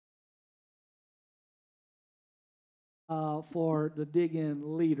for the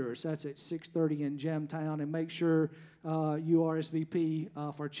dig-in leaders. That's at 6:30 in Gemtown. And make sure you RSVP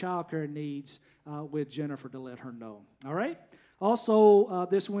for childcare needs with Jennifer to let her know. All right? Also,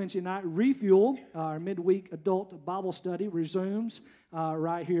 this Wednesday night, Refuel, our midweek adult Bible study, resumes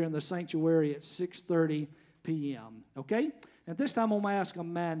right here in the sanctuary at 6:30 p.m. Okay? At this time, I'm going to ask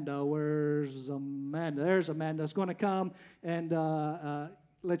Amanda. Where's Amanda? There's Amanda. Is going to come and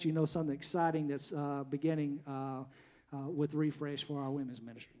let you know something exciting that's beginning with Refresh for our women's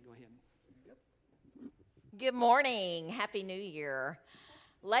ministry. Go ahead. Yep. Good morning. Happy New Year.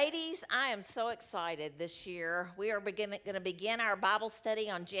 Ladies, I am so excited this year. We are going to begin our Bible study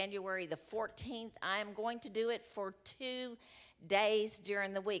on January the 14th. I am going to do it for 2 days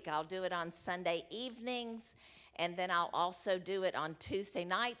during the week. I'll do it on Sunday evenings, and then I'll also do it on Tuesday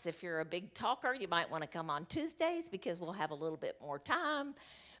nights. If you're a big talker, you might want to come on Tuesdays because we'll have a little bit more time.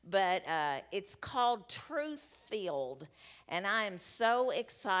 But it's called Truth Filled, and I am so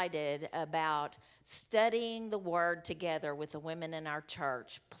excited about studying the Word together with the women in our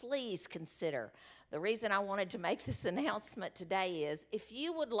church. Please consider. The reason I wanted to make this announcement today is if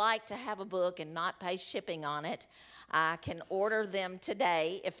you would like to have a book and not pay shipping on it, I can order them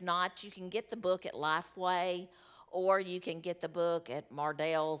today. If not, you can get the book at Lifeway, or you can get the book at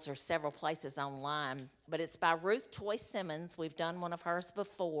Mardell's or several places online. But it's by Ruth Toy Simmons. We've done one of hers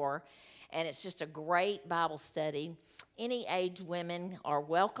before, and it's just a great Bible study. Any age women are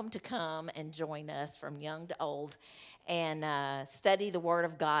welcome to come and join us from young to old and study the Word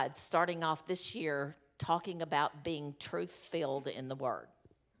of God, starting off this year talking about being truth-filled in the Word.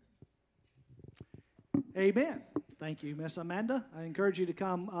 Amen. Thank you, Miss Amanda. I encourage you to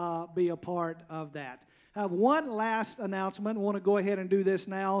come be a part of that. I have one last announcement. I want to go ahead and do this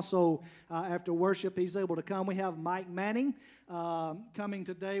now, so after worship, he's able to come. We have Mike Manning coming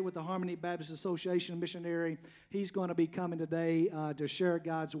today with the Harmony Baptist Association Missionary. He's going to be coming today to share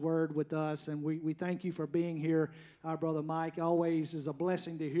God's Word with us, and we thank you for being here, our Brother Mike. Always is a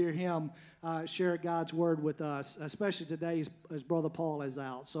blessing to hear him share God's Word with us, especially today as Brother Paul is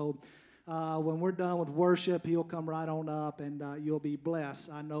out. So when we're done with worship, he'll come right on up, and you'll be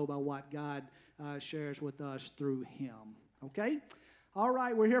blessed, I know, by what God shares with us through him. Okay? All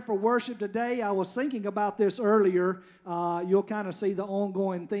right, we're here for worship today. I was thinking about this earlier. You'll kind of see the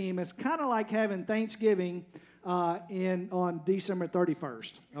ongoing theme. It's kind of like having Thanksgiving on December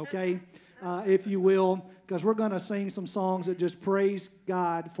 31st, okay? If you will, because we're going to sing some songs that just praise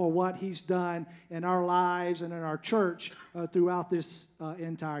God for what he's done in our lives and in our church throughout this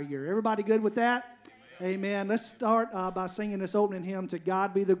entire year. Everybody good with that? Amen. Let's start by singing this opening hymn, To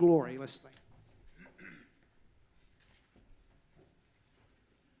God Be the Glory. Let's sing.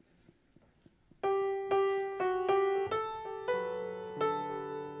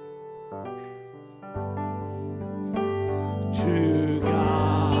 To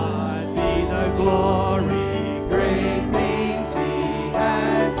God be the glory, great things he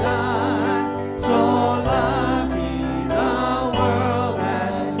has done. So loved he the world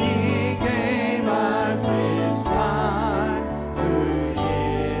that he gave us his Son, who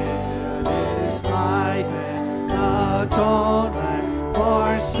yielded his life and atonement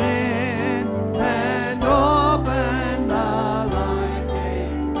for sin, and opened the life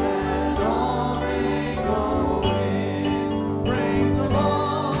gate that all may go in. Praise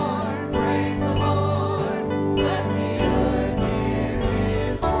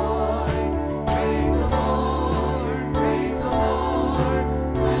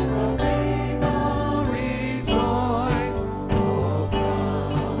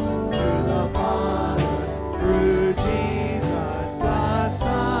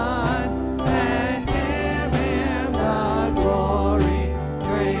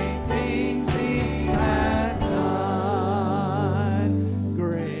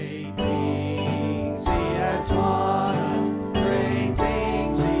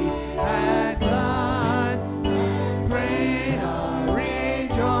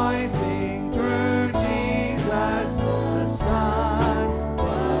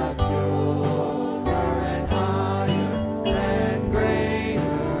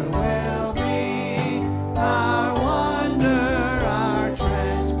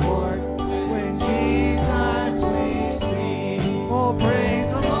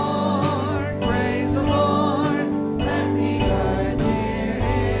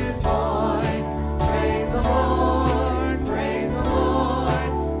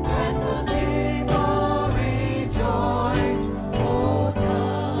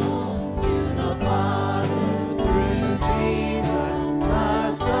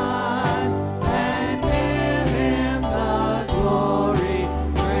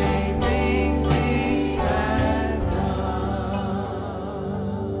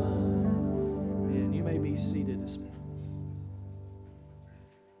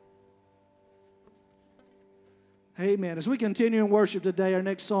Amen. As we continue in worship today, our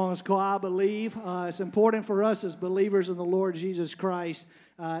next song is called I Believe. It's important for us as believers in the Lord Jesus Christ,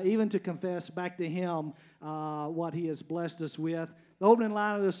 even to confess back to Him what He has blessed us with. The opening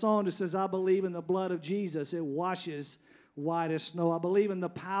line of the song just says, I believe in the blood of Jesus. It washes white as snow. I believe in the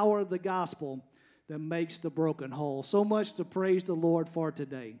power of the gospel that makes the broken whole. So much to praise the Lord for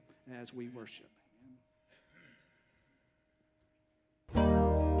today as we worship.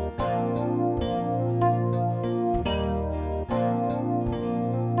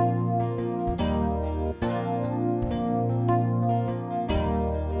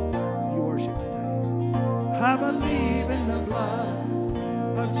 I believe in the blood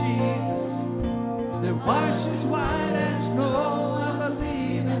of Jesus that washes white as snow. I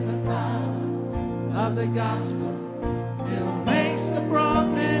believe in the power of the gospel still makes the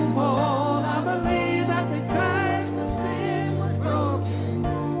broken whole. I believe that the curse of sin was broken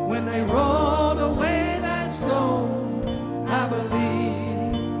when they rolled away that stone. I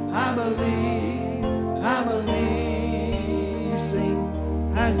believe, I believe, I believe.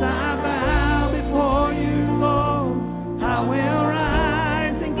 Sing as I bow before you, Lord, I will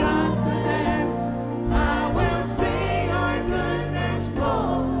rise in confidence. I will see your goodness,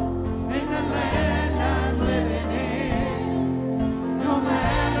 Lord, in the land I'm living in. No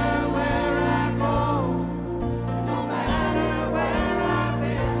matter where I go, no matter where I've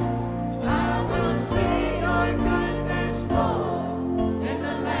been, I will see your goodness, Lord, in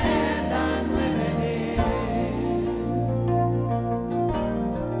the land I'm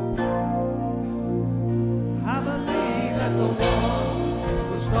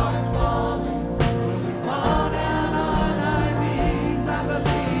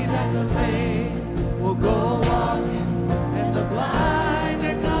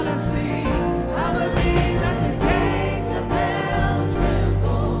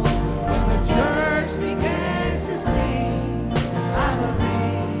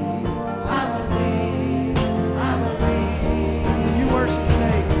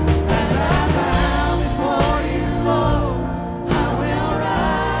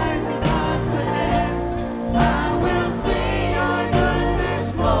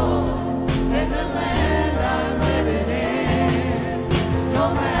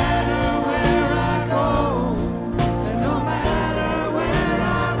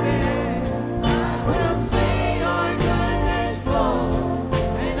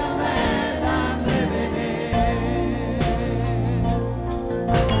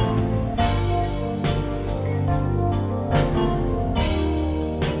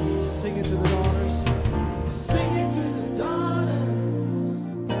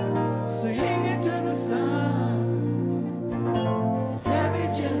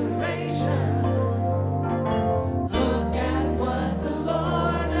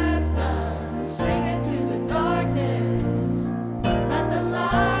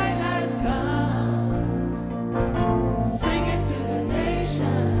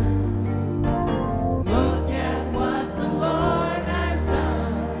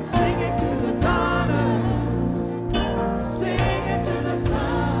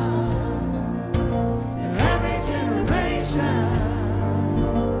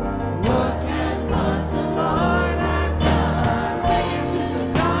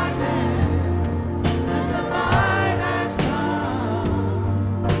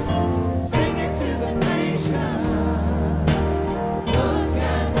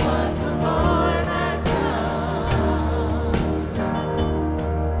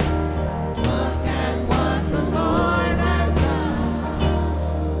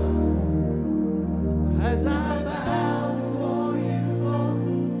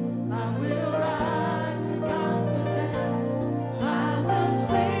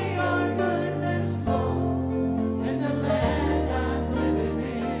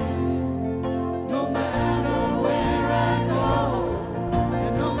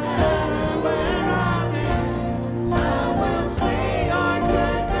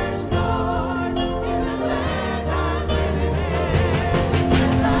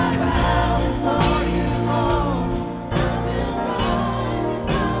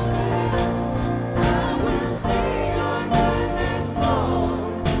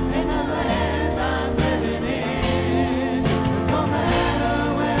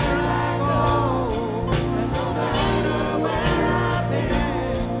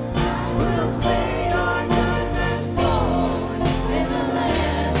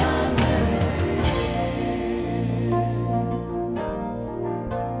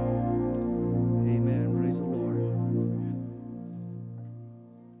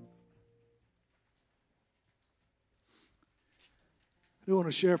We want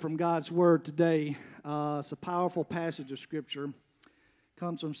to share from God's Word today. It's a powerful passage of Scripture. It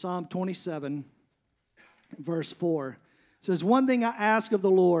comes from Psalm 27, verse 4. It says, "One thing I ask of the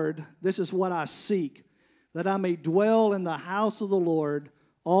Lord, this is what I seek, that I may dwell in the house of the Lord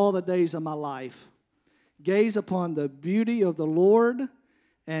all the days of my life. Gaze upon the beauty of the Lord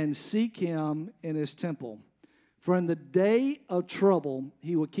and seek Him in His temple. For in the day of trouble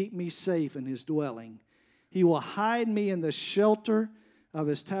He will keep me safe in His dwelling. He will hide me in the shelter of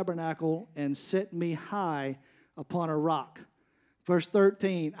His tabernacle and set me high upon a rock." Verse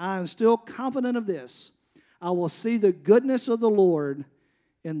 13, "I am still confident of this. I will see the goodness of the Lord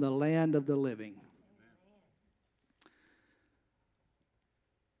in the land of the living."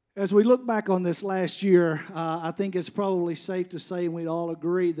 As we look back on this last year, I think it's probably safe to say, and we'd all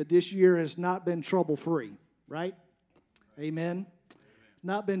agree, that this year has not been trouble-free, right? Amen? It's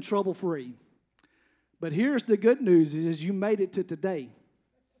not been trouble-free. But here's the good news, is you made it to today.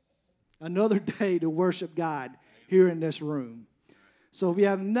 Another day to worship God here in this room. So if you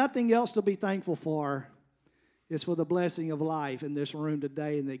have nothing else to be thankful for, it's for the blessing of life in this room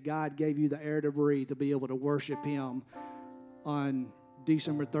today, and that God gave you the air to breathe to be able to worship Him on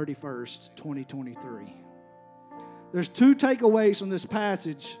December 31st, 2023. There's two takeaways from this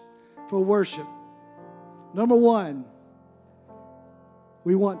passage for worship. Number one,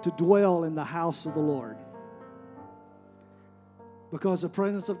 we want to dwell in the house of the Lord, because the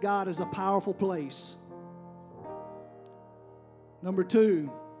presence of God is a powerful place. Number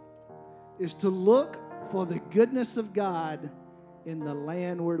two is to look for the goodness of God in the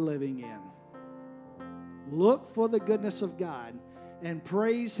land we're living in. Look for the goodness of God and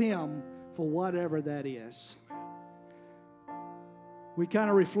praise Him for whatever that is. We kind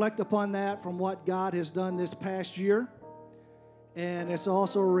of reflect upon that from what God has done this past year. And it's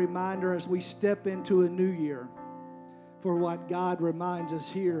also a reminder as we step into a new year for what God reminds us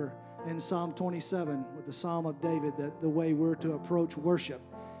here in Psalm 27 with the Psalm of David, that the way we're to approach worship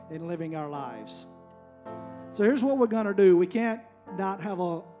in living our lives. So here's what we're going to do. We can't not have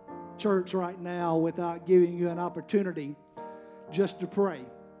a church right now without giving you an opportunity just to pray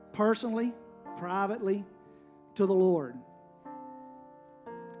personally, privately, to the Lord.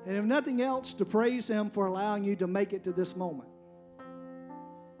 And if nothing else, to praise Him for allowing you to make it to this moment.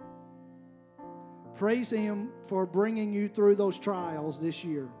 Praise Him for bringing you through those trials this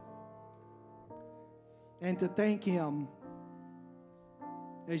year. And to thank Him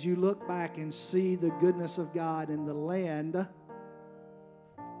as you look back and see the goodness of God in the land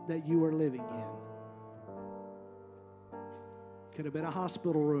that you are living in. Could have been a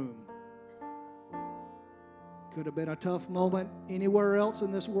hospital room. Could have been a tough moment anywhere else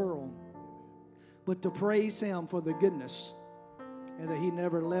in this world. But to praise Him for the goodness and that He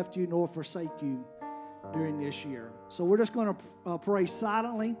never left you nor forsake you during this year. So we're just going to pray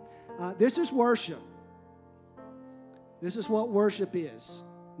silently. This is worship. This is what worship is.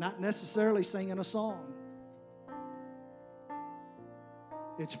 Not necessarily singing a song.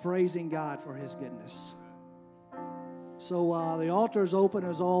 It's praising God for His goodness. So the altar is open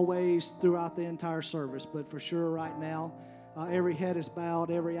as always throughout the entire service, but for sure right now, every head is bowed,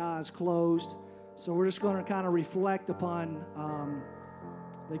 every eye is closed. So we're just going to kind of reflect upon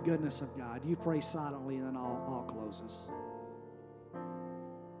the goodness of God. You pray silently, and then I'll close us.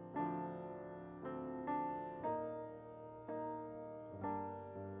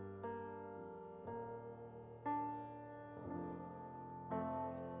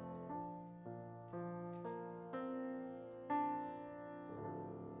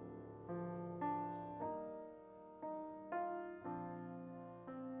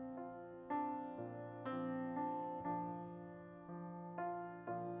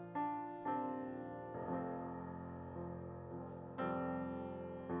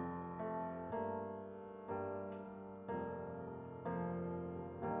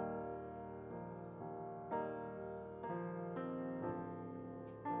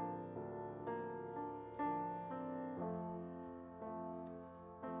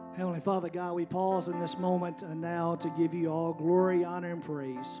 Heavenly Father, God, we pause in this moment and now to give you all glory, honor, and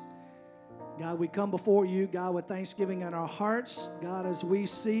praise. God, we come before you, God, with thanksgiving in our hearts. God, as we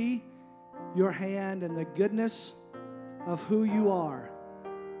see your hand and the goodness of who you are,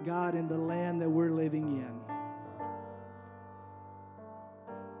 God, in the land that we're living in.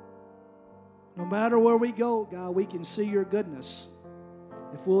 No matter where we go, God, we can see your goodness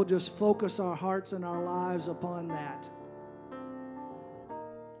if we'll just focus our hearts and our lives upon that.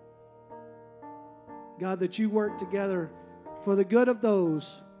 God, that you work together for the good of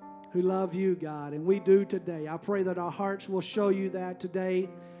those who love you, God, and we do today. I pray that our hearts will show you that today.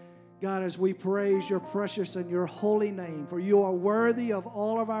 God, as we praise your precious and your holy name, for you are worthy of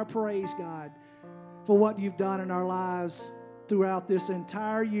all of our praise, God, for what you've done in our lives throughout this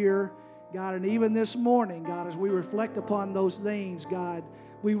entire year, God, and even this morning, God, as we reflect upon those things, God,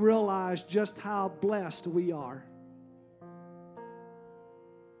 we realize just how blessed we are.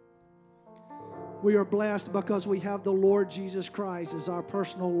 We are blessed because we have the Lord Jesus Christ as our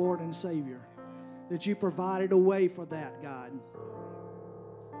personal Lord and Savior, that you provided a way for that, God.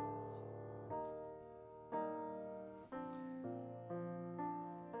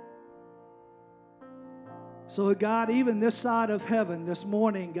 So, God, even this side of heaven this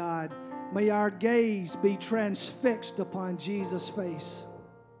morning, God, may our gaze be transfixed upon Jesus' face.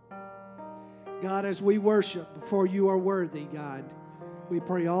 God, as we worship, for you are worthy, God. We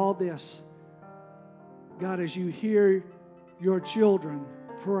pray all this, God, as you hear your children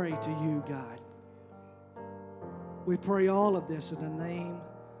pray to you, God. We pray all of this in the name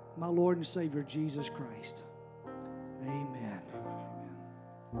of my Lord and Savior, Jesus Christ. Amen.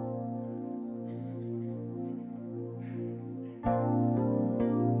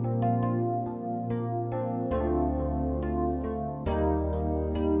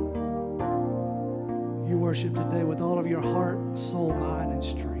 Worship today with all of your heart, soul, mind, and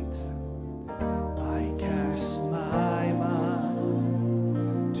strength. I cast my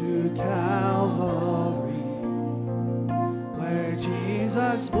mind to Calvary, where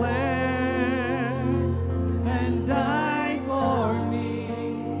Jesus bled and died for me.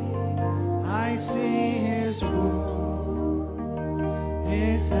 I see his wounds,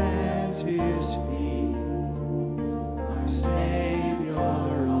 his hands, his feet, our Savior.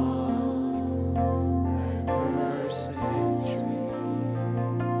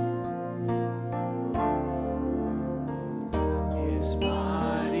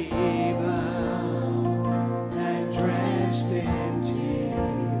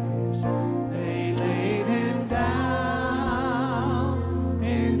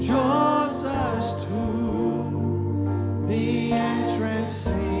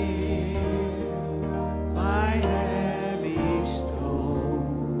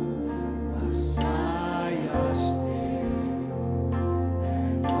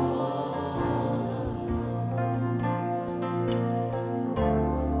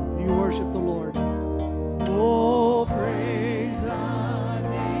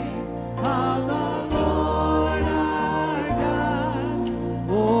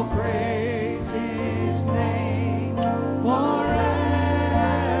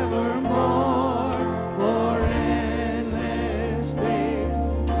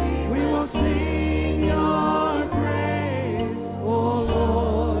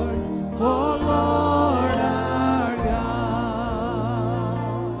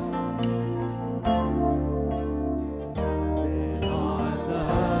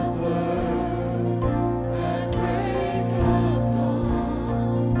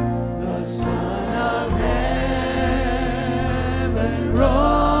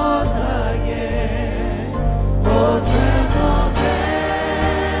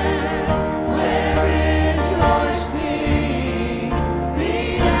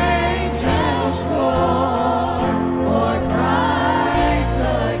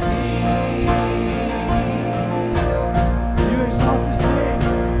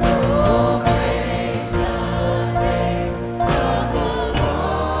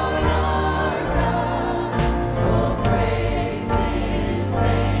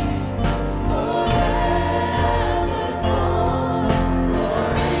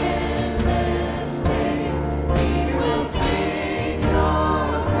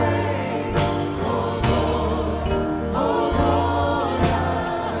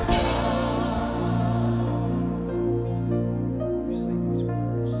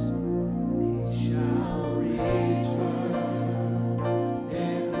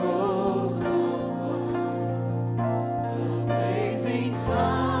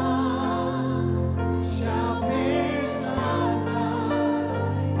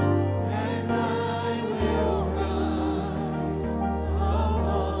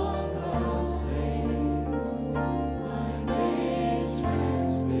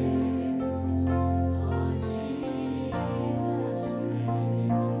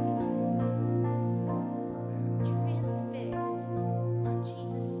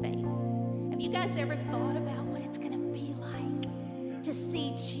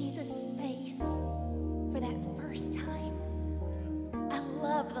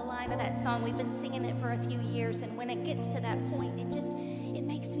 We've been singing it for a few years, and when it gets to that point, it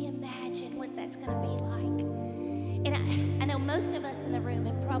makes me imagine what that's going to be like. And I know most of us in the room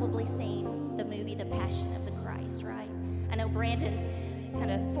have probably seen the movie The Passion of the Christ, right? I know Brandon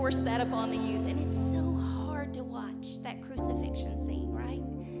kind of force that upon the youth. And it's so hard to watch that crucifixion scene, right?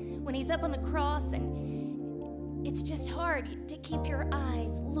 When he's up on the cross, and it's just hard to keep your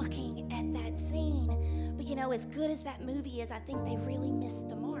eyes looking at that scene. But you know, as good as that movie is, I think they really missed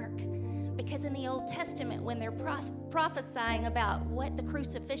the mark. Because in the Old Testament, when they're prophesying about what the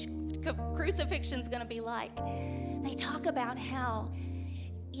crucifixion's going to be like, they talk about how,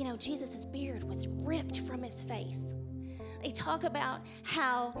 you know, Jesus' beard was ripped from his face. They talk about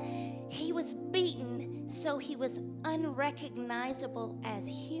how he was beaten so he was unrecognizable as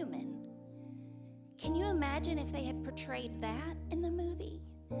human. Can you imagine if they had portrayed that in the movie?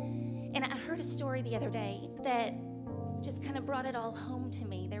 And I heard a story the other day that just kind of brought it all home to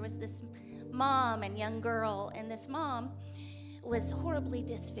me. There was this mom and young girl, and this mom was horribly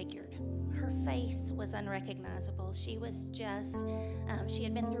disfigured. Her face was unrecognizable. She was just, she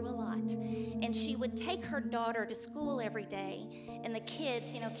had been through a lot. And she would take her daughter to school every day, and the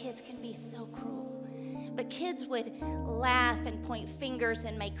kids, you know, kids can be so cruel. But kids would laugh and point fingers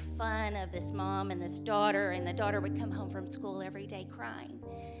and make fun of this mom and this daughter, and the daughter would come home from school every day crying.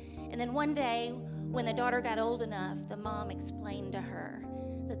 And then one day, when the daughter got old enough, the mom explained to her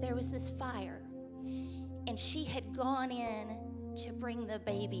that there was this fire, and she had gone in to bring the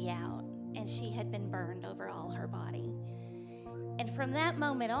baby out, and she had been burned over all her body. And from that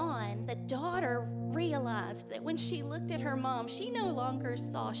moment on, the daughter realized that when she looked at her mom, she no longer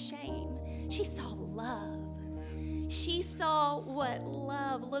saw shame. She saw love. She saw what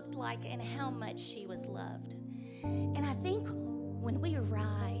love looked like and how much she was loved. And I think when we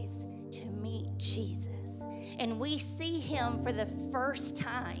rise to meet Jesus and we see him for the first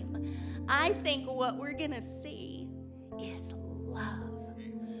time, I think what we're going to see is love.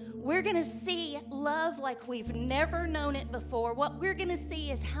 We're going to see love like we've never known it before. What we're going to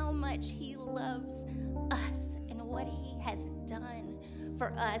see is how much he loves us and what he has done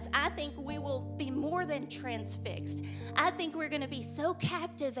for us. I think we will be more than transfixed. I think we're going to be so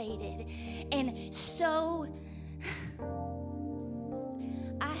captivated and so...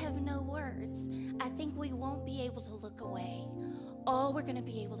 I have no words. I think we won't be able to look away. All we're going to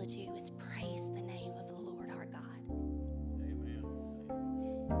be able to do is praise the name of the Lord our God.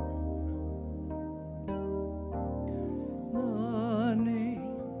 The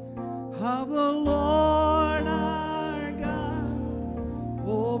name of the Lord our God,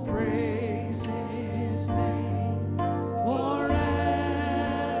 oh, praise his name forevermore,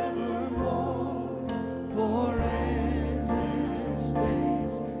 for endless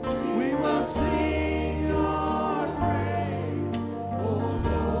days. We will sing your praise, oh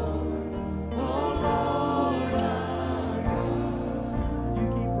Lord our God. You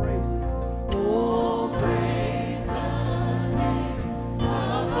keep praising. Oh, praise the name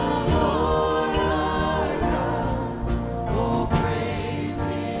of the Lord our God. Oh, praise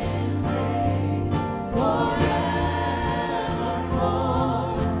his name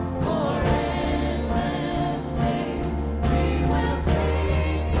forevermore, for endless days. We will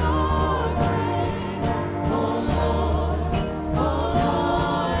sing your praise, oh Lord our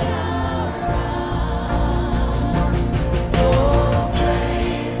God. Oh,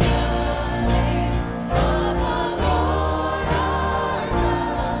 praise the name of the Lord our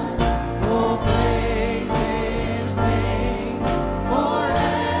God. Oh, praise his name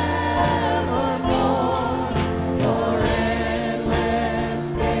forevermore, for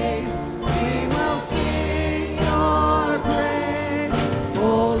endless days. We will sing your praise,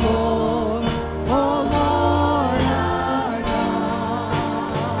 oh Lord our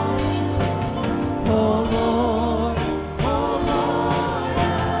God. Oh Lord our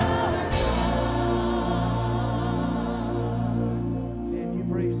God. And you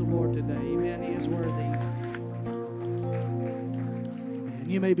praise the Lord today. Amen. He is worthy.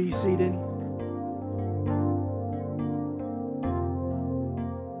 And you may be seated.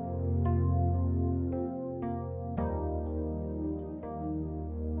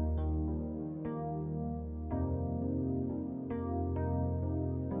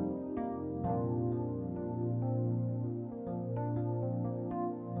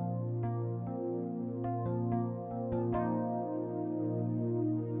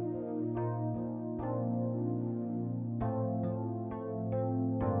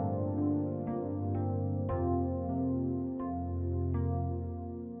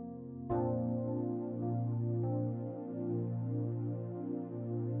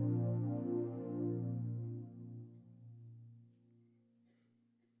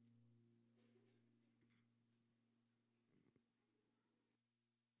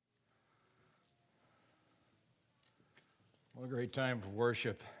 What a great time for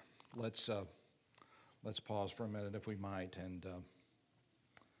worship. Let's pause for a minute if we might and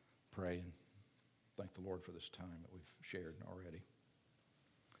pray and thank the Lord for this time that we've shared already.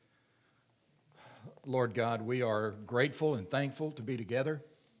 Lord God, we are grateful and thankful to be together.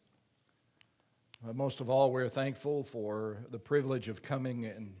 Most of all, we're thankful for the privilege of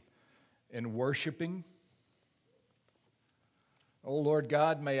coming and worshiping. Oh, Lord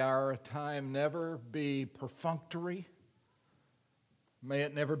God, may our time never be perfunctory. May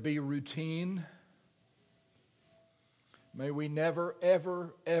it never be routine. May we never,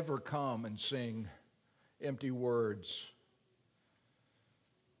 ever, ever come and sing empty words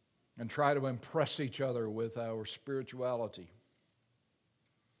and try to impress each other with our spirituality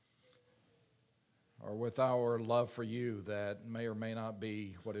or with our love for you that may or may not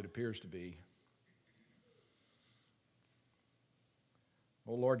be what it appears to be.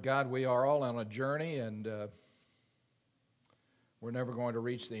 Oh, Lord God, we are all on a journey, and we're never going to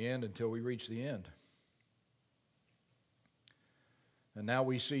reach the end until we reach the end. And now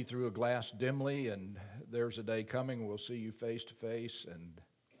we see through a glass dimly, and there's a day coming we'll see you face to face, and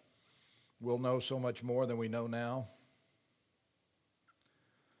we'll know so much more than we know now.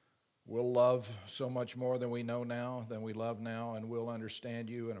 We'll love so much more than we know now, than we love now, and we'll understand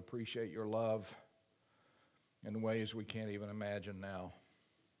you and appreciate your love in ways we can't even imagine now.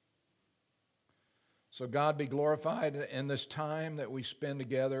 So God, be glorified in this time that we spend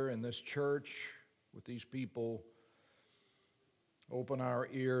together in this church with these people. Open our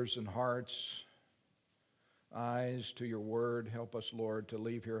ears and hearts, eyes to your word. Help us, Lord, to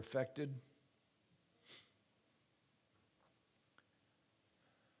leave here affected.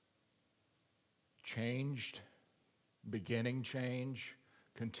 Changed, beginning change,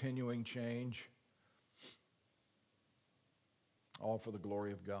 continuing change, all for the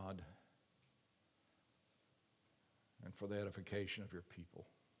glory of God and for the edification of your people.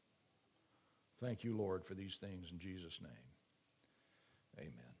 Thank you, Lord, for these things in Jesus' name.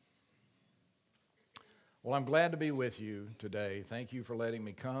 Amen. Well, I'm glad to be with you today. Thank you for letting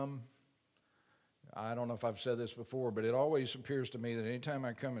me come. I don't know if I've said this before, but it always appears to me that anytime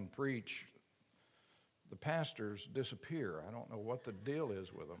I come and preach, the pastors disappear. I don't know what the deal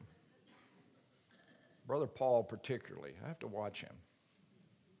is with them. Brother Paul particularly. I have to watch him.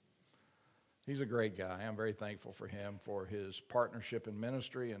 He's a great guy. I'm very thankful for him, for his partnership in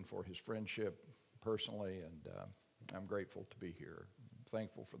ministry and for his friendship personally, and I'm grateful to be here. I'm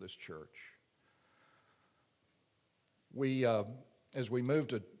thankful for this church. We, as we move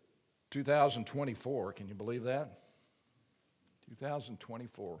to 2024, can you believe that?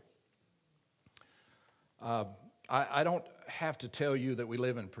 2024. I don't have to tell you that we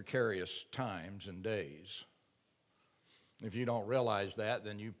live in precarious times and days. If you don't realize that,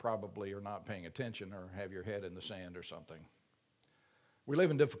 then you probably are not paying attention or have your head in the sand or something. We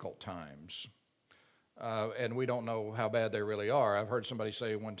live in difficult times, and we don't know how bad they really are. I've heard somebody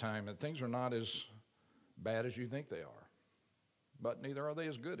say one time that things are not as bad as you think they are, but neither are they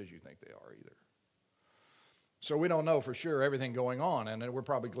as good as you think they are either. So we don't know for sure everything going on, and we're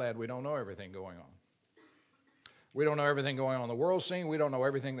probably glad we don't know everything going on. We don't know everything going on in the world scene. We don't know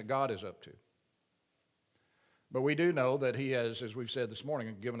everything that God is up to. But we do know that he has, as we've said this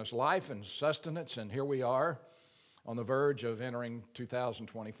morning, given us life and sustenance, and here we are on the verge of entering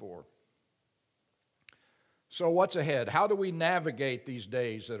 2024. So what's ahead? How do we navigate these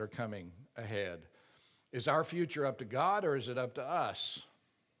days that are coming ahead? Is our future up to God, or is it up to us?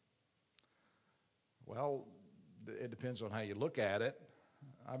 Well, it depends on how you look at it.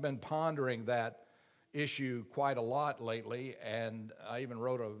 I've been pondering that issue quite a lot lately, and I even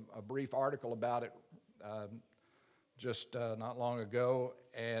wrote a brief article about it just not long ago,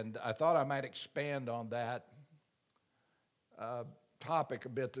 and I thought I might expand on that topic a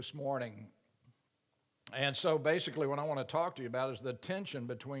bit this morning. And so basically what I want to talk to you about is the tension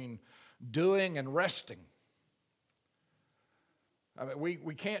between doing and resting. I mean,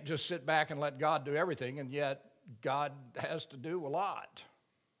 we can't just sit back and let God do everything, and yet God has to do a lot.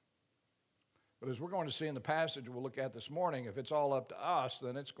 But as we're going to see in the passage we'll look at this morning, if it's all up to us,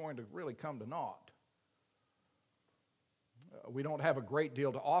 then it's going to really come to naught. We don't have a great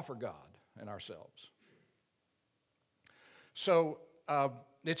deal to offer God and ourselves. So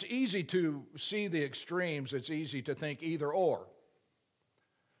it's easy to see the extremes. It's easy to think either or.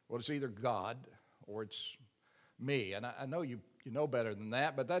 Well, it's either God or it's me. And I know you know better than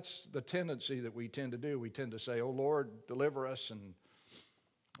that, but that's the tendency that we tend to do. We tend to say, oh, Lord, deliver us,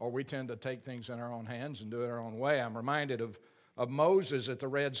 or we tend to take things in our own hands and do it our own way. I'm reminded of Moses at the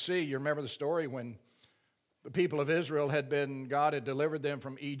Red Sea. You remember the story when the people of Israel God had delivered them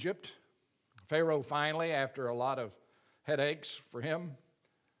from Egypt. Pharaoh finally, after a lot of headaches for him,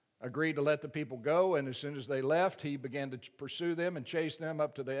 agreed to let the people go, and as soon as they left, he began to pursue them and chase them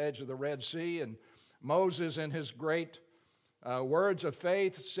up to the edge of the Red Sea. And Moses, in his great words of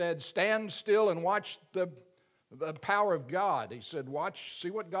faith, said, "Stand still and watch the power of God." He said, see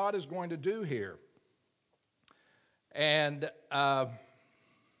what God is going to do here. And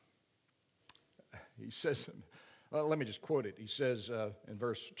he says, well, let me just quote it. He says in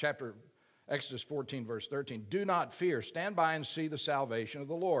chapter Exodus 14, verse 13, "Do not fear. Stand by and see the salvation of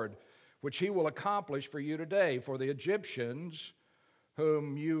the Lord, which he will accomplish for you today. For the Egyptians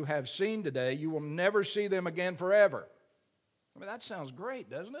whom you have seen today, you will never see them again forever." I mean, that sounds great,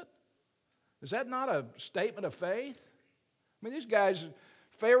 doesn't it? Is that not a statement of faith? I mean, these guys,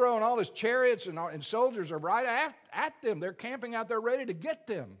 Pharaoh and all his chariots and soldiers are right at them. They're camping out there ready to get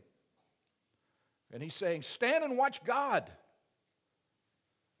them. And he's saying, stand and watch God.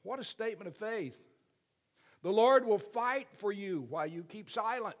 What a statement of faith. The Lord will fight for you while you keep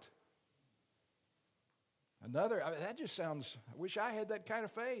silent. That just sounds, I wish I had that kind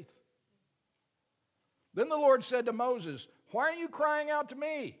of faith. Then the Lord said to Moses, "Why are you crying out to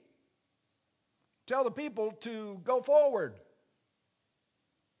me? Tell the people to go forward."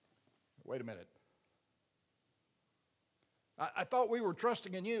 Wait a minute. I thought we were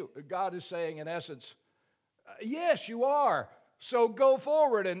trusting in you. God is saying, in essence, yes, you are. So go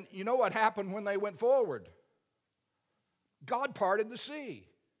forward. And you know what happened when they went forward? God parted the sea.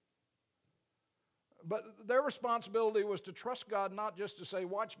 But their responsibility was to trust God, not just to say,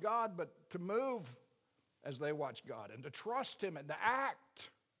 watch God, but to move as they watched God and to trust him and to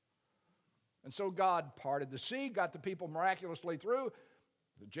act. And so God parted the sea, got the people miraculously through.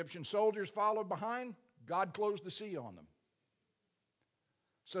 The Egyptian soldiers followed behind. God closed the sea on them.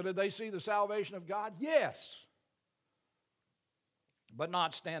 So did they see the salvation of God? Yes. But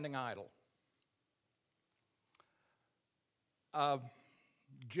not standing idle.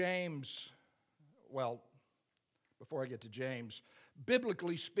 James, well, before I get to James,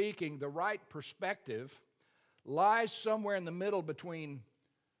 biblically speaking, the right perspective lies somewhere in the middle between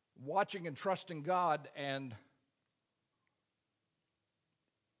watching and trusting God and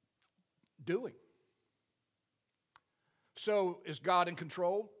doing. So, is God in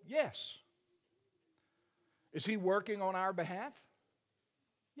control? Yes. Is he working on our behalf?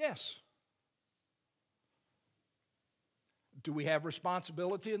 Yes. Do we have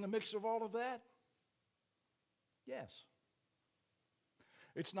responsibility in the mix of all of that? Yes.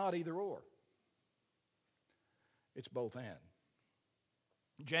 It's not either or. It's both and.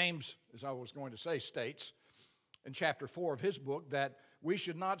 James, as I was going to say, states in chapter 4 of his book that we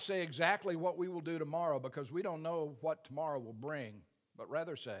should not say exactly what we will do tomorrow because we don't know what tomorrow will bring, but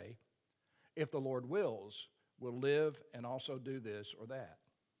rather say, if the Lord wills, we'll live and also do this or that.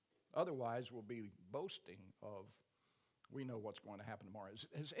 Otherwise, we'll be boasting of, we know what's going to happen tomorrow.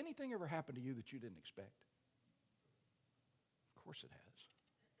 Has anything ever happened to you that you didn't expect? Of course it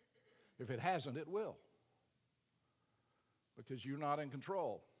has. If it hasn't, it will. Because you're not in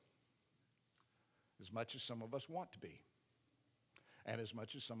control as much as some of us want to be and as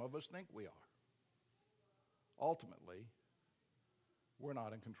much as some of us think we are. Ultimately, we're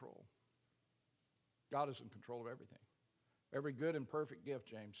not in control. God is in control of everything. Every good and perfect gift,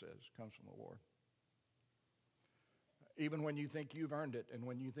 James says, comes from the Lord. Even when you think you've earned it and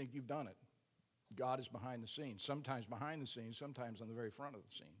when you think you've done it, God is behind the scenes, sometimes behind the scenes, sometimes on the very front of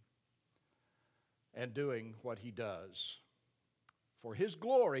the scene, and doing what he does for his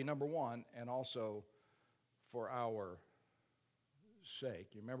glory, number one, and also for our sake.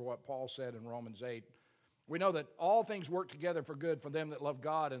 You remember what Paul said in Romans 8? We know that all things work together for good for them that love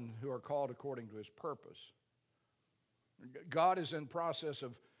God and who are called according to his purpose. God is in process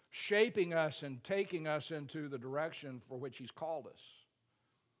of shaping us and taking us into the direction for which he's called us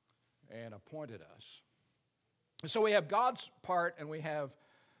and appointed us. And so we have God's part and we have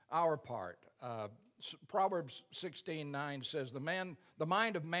our part. Proverbs 16:9 says, the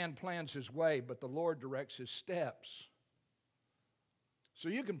mind of man plans his way, but the Lord directs his steps. So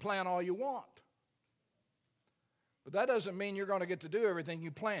you can plan all you want. But that doesn't mean you're going to get to do everything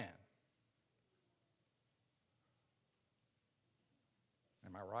you plan.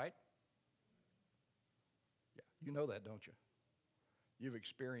 Am I right? Yeah, you know that, don't you? You've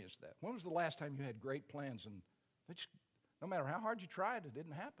experienced that. When was the last time you had great plans and they just, no matter how hard you tried, it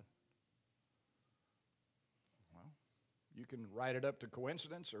didn't happen? Well, you can write it up to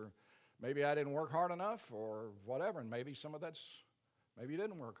coincidence, or maybe I didn't work hard enough, or whatever, and maybe some of that's, maybe you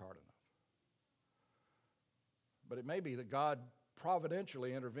didn't work hard enough. But it may be that God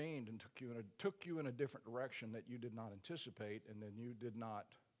providentially intervened and took you in a different direction that you did not anticipate and then you did not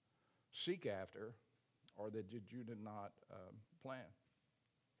seek after or that you did not plan.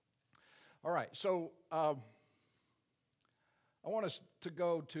 All right, so I want us to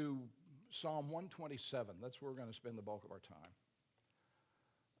go to Psalm 127. That's where we're going to spend the bulk of our time.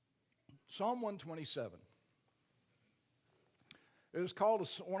 Psalm 127. It is called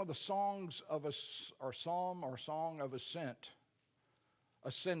one of the songs of or psalm or song of ascent,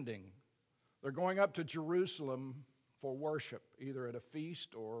 ascending. They're going up to Jerusalem for worship, either at a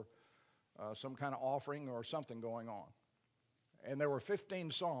feast or some kind of offering or something going on. And there were 15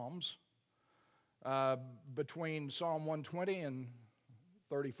 psalms between Psalm 120 and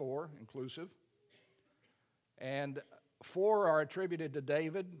 34 inclusive. And 4 are attributed to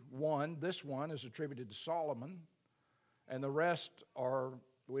David. This one is attributed to Solomon. And the rest are,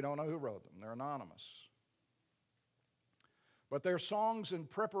 we don't know who wrote them. They're anonymous. But they're songs in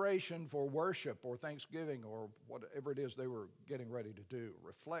preparation for worship or thanksgiving or whatever it is they were getting ready to do.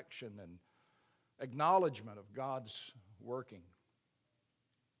 Reflection and acknowledgement of God's working.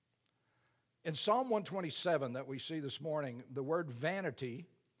 In Psalm 127 that we see this morning, the word vanity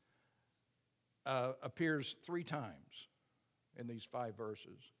appears 3 times in these 5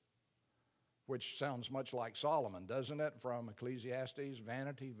 verses, which sounds much like Solomon, doesn't it? From Ecclesiastes,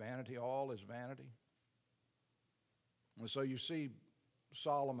 vanity, vanity, all is vanity. And so you see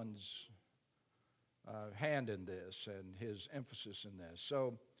Solomon's hand in this and his emphasis in this.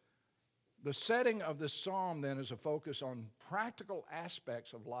 So the setting of this psalm then is a focus on practical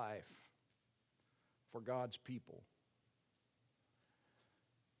aspects of life for God's people.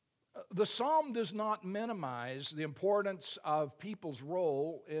 The psalm does not minimize the importance of people's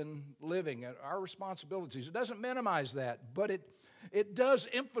role in living and our responsibilities. It doesn't minimize that, but it does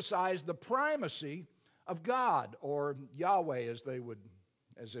emphasize the primacy of God, or Yahweh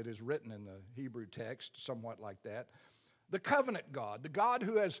as it is written in the Hebrew text, somewhat like that. The covenant God, the God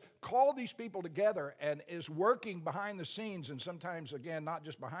who has called these people together and is working behind the scenes, and sometimes, again, not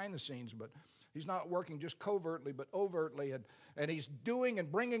just behind the scenes, but He's not working just covertly, but overtly, and He's doing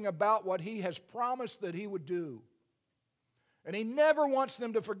and bringing about what He has promised that He would do. And He never wants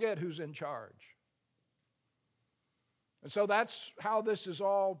them to forget who's in charge. And so that's how this is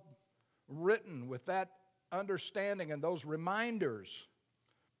all written, with that understanding and those reminders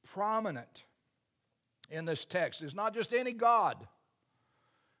prominent in this text. It's not just any God.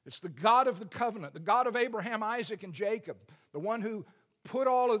 It's the God of the covenant, the God of Abraham, Isaac, and Jacob, the one who put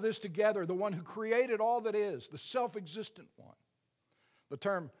all of this together, the one who created all that is, the self-existent one. The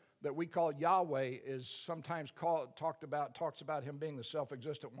term that we call Yahweh is sometimes talks about Him being the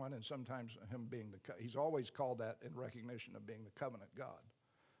self-existent one, and sometimes Him being He's always called that in recognition of being the covenant God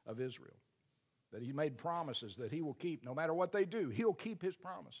of Israel. That He made promises that He will keep. No matter what they do, He'll keep His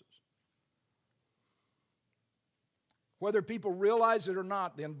promises. Whether people realize it or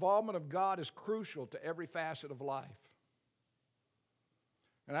not, the involvement of God is crucial to every facet of life.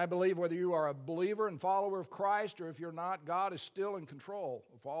 And I believe whether you are a believer and follower of Christ or if you're not, God is still in control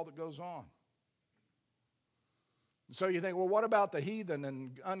of all that goes on. And so you think, well, what about the heathen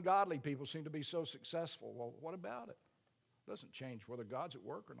and ungodly people seem to be so successful? Well, what about it? It doesn't change whether God's at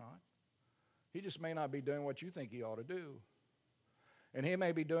work or not. He just may not be doing what you think He ought to do. And He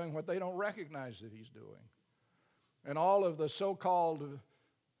may be doing what they don't recognize that He's doing. And all of the so-called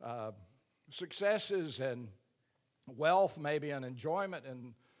successes and wealth maybe and enjoyment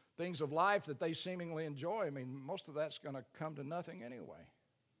and things of life that they seemingly enjoy, I mean, most of that's going to come to nothing anyway.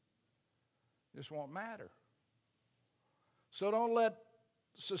 It just won't matter. So don't let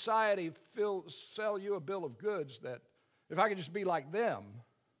society sell you a bill of goods that if I could just be like them,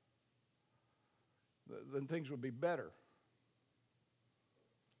 then things would be better.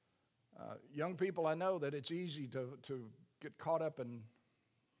 Young people, I know that it's easy to get caught up in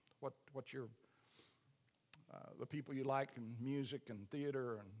what your the people you like in music and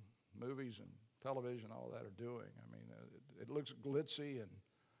theater and movies and television, all that are doing. I mean, it looks glitzy, and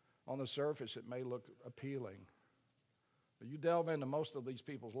on the surface it may look appealing. But you delve into most of these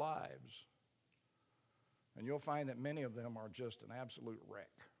people's lives, and you'll find that many of them are just an absolute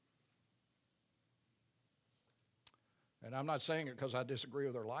wreck. And I'm not saying it because I disagree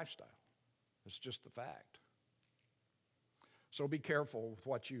with their lifestyle. It's just the fact. So be careful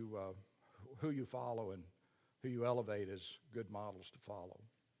with who you follow and who you elevate as good models to follow.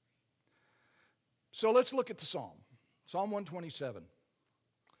 So let's look at the Psalm 127.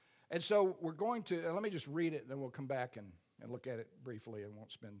 And so we're going to, let me just read it, and then we'll come back and look at it briefly and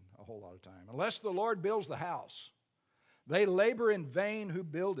won't spend a whole lot of time. Unless the Lord builds the house, they labor in vain who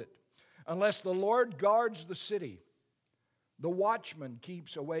build it. Unless the Lord guards the city, the watchman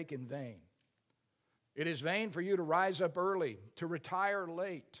keeps awake in vain. It is vain for you to rise up early, to retire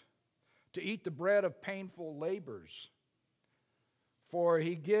late, to eat the bread of painful labors. For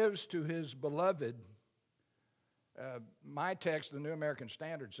he gives to his beloved, my text, the New American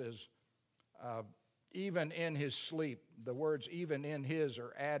Standard says, even in his sleep. The words even in his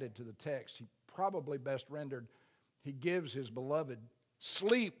are added to the text. He probably best rendered, he gives his beloved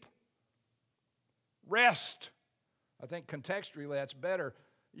sleep, rest. I think contextually that's better.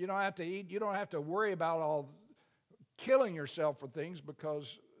 You don't have to eat. You don't have to worry about all killing yourself for things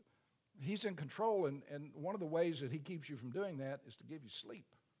because he's in control. And one of the ways that he keeps you from doing that is to give you sleep,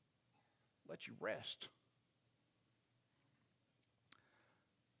 let you rest.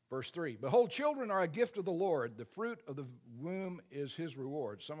 Verse 3, behold, children are a gift of the Lord. The fruit of the womb is his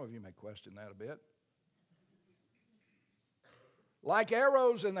reward. Some of you may question that a bit. Like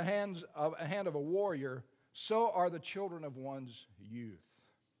arrows in the hand of a warrior, so are the children of one's youth.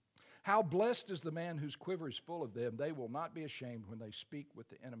 How blessed is the man whose quiver is full of them. They will not be ashamed when they speak with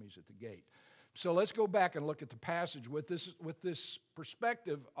the enemies at the gate. So let's go back and look at the passage with this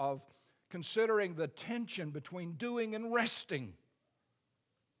perspective of considering the tension between doing and resting.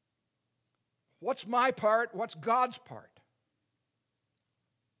 What's my part? What's God's part?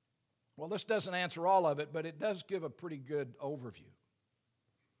 Well, this doesn't answer all of it, but it does give a pretty good overview.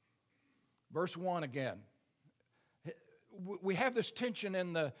 Verse 1 again. We have this tension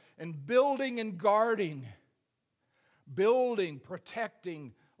in building and guarding. Building,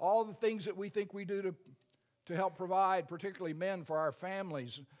 protecting, all the things that we think we do to help provide, particularly men, for our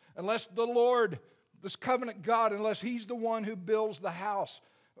families. Unless the Lord, this covenant God, unless he's the one who builds the house.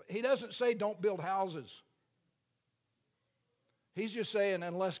 He doesn't say don't build houses. He's just saying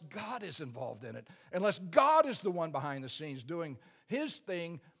unless God is involved in it, unless God is the one behind the scenes doing his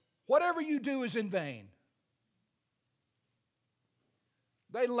thing, whatever you do is in vain.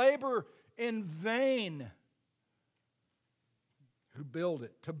 They labor in vain who build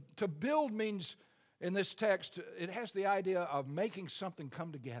it. To build means, in this text, it has the idea of making something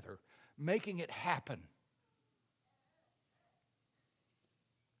come together, making it happen.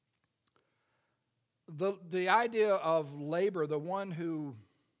 The idea of labor, the one who,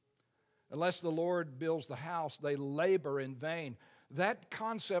 unless the Lord builds the house, they labor in vain. That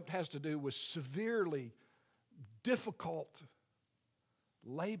concept has to do with severely difficult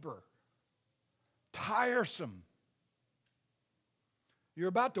labor, tiresome. You're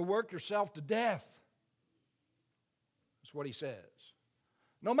about to work yourself to death. That's what he says.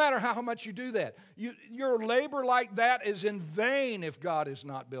 No matter how much you do that, your labor like that is in vain if God is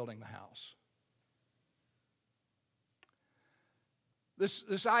not building the house.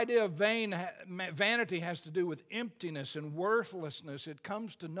 This idea of vanity has to do with emptiness and worthlessness. It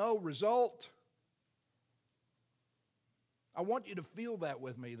comes to no result. I want you to feel that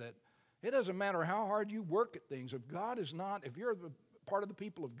with me, that it doesn't matter how hard you work at things. If you're part of the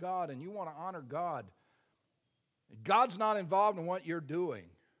people of God and you want to honor God, God's not involved in what you're doing.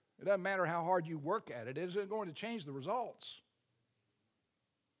 It doesn't matter how hard you work at it. It isn't going to change the results.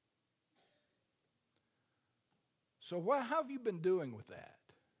 So how have you been doing with that?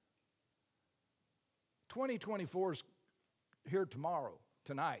 2024 is here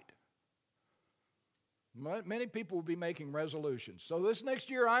tonight. Many people will be making resolutions. So this next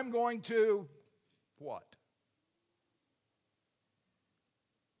year I'm going to what?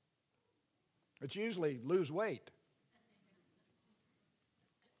 It's usually lose weight.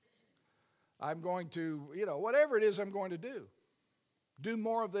 I'm going to, whatever it is I'm going to do. Do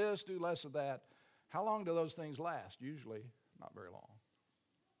more of this, do less of that. How long do those things last? Usually not very long.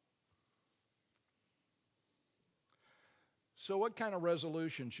 So what kind of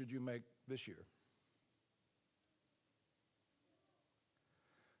resolution should you make this year?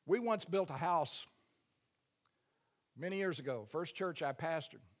 We once built a house many years ago, first church I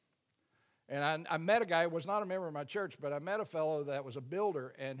pastored. And I met a guy who was not a member of my church, but I met a fellow that was a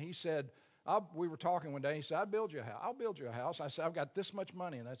builder, and he said, we were talking one day, he said, I'll build you a house. I'll build you a house. I said, I've got this much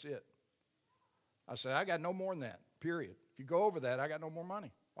money, and that's it. I said, I got no more than that, period. If you go over that, I got no more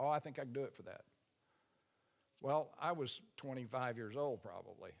money. Oh, I think I can do it for that. Well, I was 25 years old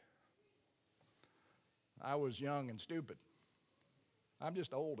probably. I was young and stupid. I'm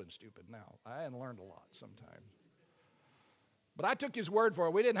just old and stupid now. I hadn't learned a lot sometimes. But I took his word for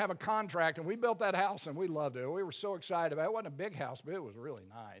it. We didn't have a contract, and we built that house, and we loved it. We were so excited about it. It wasn't a big house, but it was really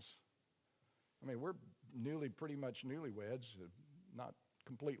nice. I mean, we're pretty much newlyweds, not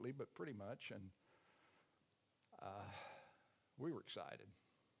completely, but pretty much, and we were excited.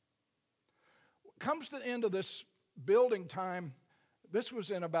 Comes to the end of this building time. This was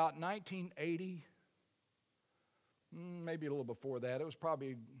in about 1980, maybe a little before that. It was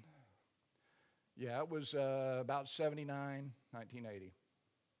probably, it was about 79, 1980.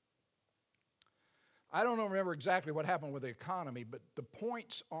 I don't remember exactly what happened with the economy, but the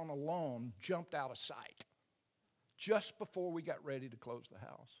points on a loan jumped out of sight just before we got ready to close the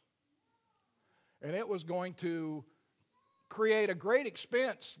house. And it was going to create a great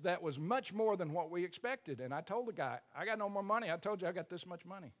expense that was much more than what we expected. And I told the guy, I got no more money. I told you I got this much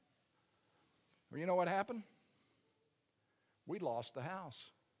money. Well, you know what happened? We lost the house.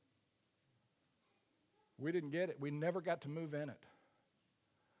 We didn't get it. We never got to move in it.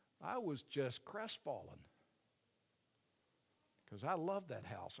 I was just crestfallen because I loved that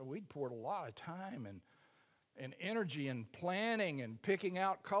house. So we'd poured a lot of time and energy and planning and picking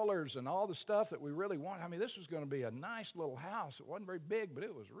out colors and all the stuff that we really wanted. I mean, this was going to be a nice little house. It wasn't very big, but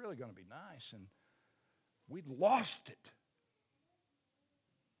it was really going to be nice. And we'd lost it.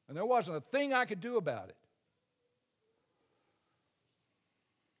 And there wasn't a thing I could do about it.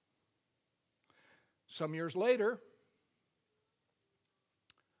 Some years later,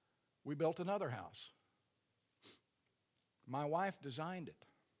 we built another house. My wife designed it.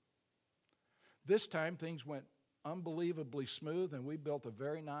 This time things went unbelievably smooth, and we built a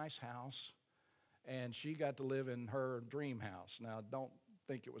very nice house, and she got to live in her dream house. Now, don't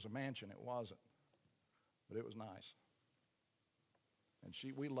think it was a mansion. It wasn't. But it was nice. And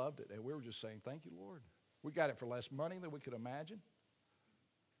we loved it, and we were just saying, thank you, Lord. We got it for less money than we could imagine.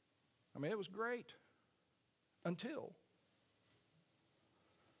 I mean, it was great until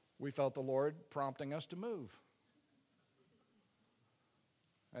we felt the Lord prompting us to move.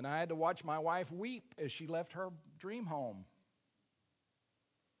 And I had to watch my wife weep as she left her dream home.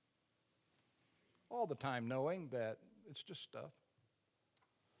 All the time knowing that it's just stuff.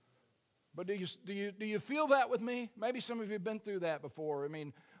 But do you feel that with me? Maybe some of you have been through that before. I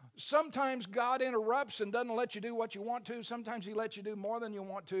mean, sometimes God interrupts and doesn't let you do what you want to. Sometimes He lets you do more than you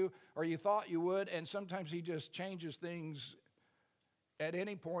want to or you thought you would. And sometimes He just changes things at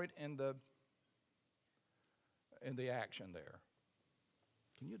any point in the action there.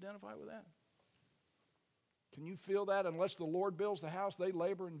 Can you identify with that? Can you feel that? Unless the Lord builds the house, they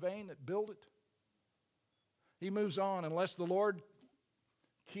labor in vain that build it. He moves on. Unless the Lord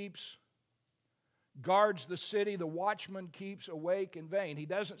guards the city, the watchman keeps awake in vain. He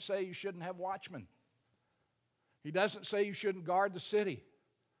doesn't say you shouldn't have watchmen. He doesn't say you shouldn't guard the city.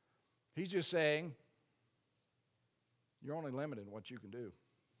 He's just saying you're only limited in what you can do.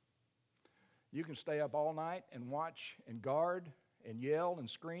 You can stay up all night and watch and guard and yell and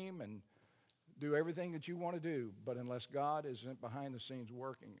scream and do everything that you want to do, but unless God is behind the scenes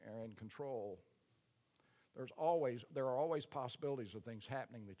working or in control, there are always possibilities of things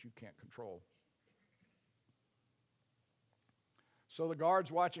happening that you can't control. So the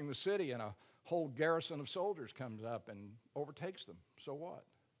guards watching the city, and a whole garrison of soldiers comes up and overtakes them. So what?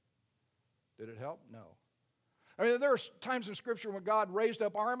 Did it help? No. I mean, there are times in Scripture when God raised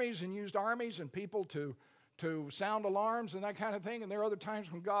up armies and used armies and people to sound alarms and that kind of thing. And there are other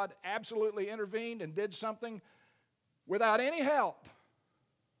times when God absolutely intervened and did something without any help.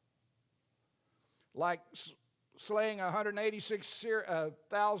 Like slaying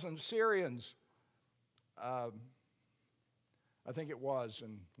 186,000 Syrians, I think it was,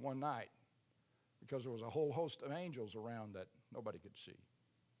 in one night. Because there was a whole host of angels around that nobody could see.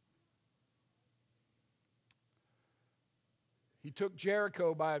 He took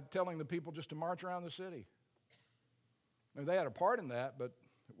Jericho by telling the people just to march around the city. I mean, they had a part in that, but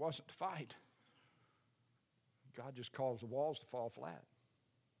it wasn't to fight. God just caused the walls to fall flat.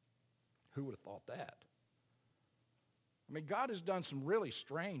 Who would have thought that? I mean, God has done some really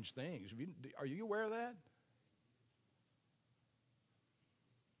strange things. Are you aware of that?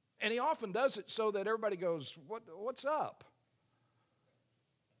 And He often does it so that everybody goes, what's up?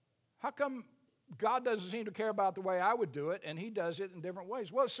 How come God doesn't seem to care about the way I would do it, and He does it in different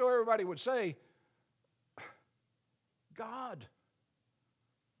ways? Well, so everybody would say, God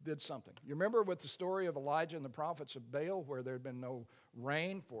did something. You remember with the story of Elijah and the prophets of Baal, where there had been no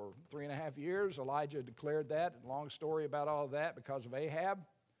rain for 3.5 years? Elijah declared that. Long story about all of that because of Ahab.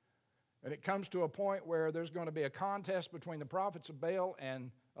 And it comes to a point where there's going to be a contest between the prophets of Baal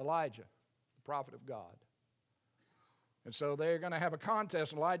and Elijah, the prophet of God. And so they're going to have a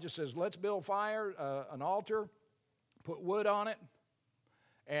contest. Elijah says, let's build fire, an altar, put wood on it,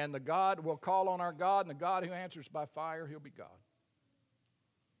 and the God will call on our God, and the God who answers by fire, He'll be God.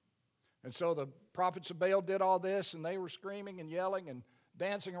 And so the prophets of Baal did all this, and they were screaming and yelling and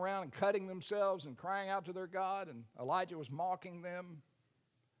dancing around and cutting themselves and crying out to their God, and Elijah was mocking them.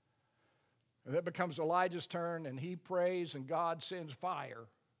 And it becomes Elijah's turn, and he prays, and God sends fire.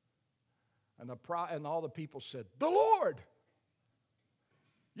 And all the people said, the Lord,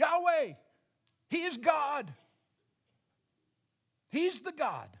 Yahweh, He is God. He's the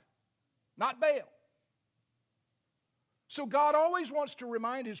God, not Baal. So God always wants to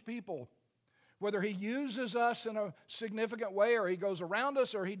remind His people, whether He uses us in a significant way or He goes around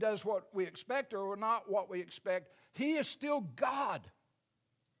us or He does what we expect or not what we expect, He is still God.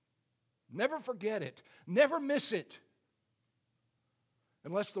 Never forget it. Never miss it.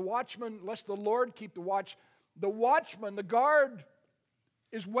 Unless the Lord keep the watch, the watchman, the guard,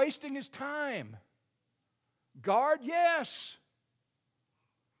 is wasting his time. Guard, yes.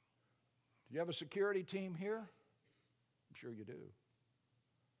 Do you have a security team here? I'm sure you do.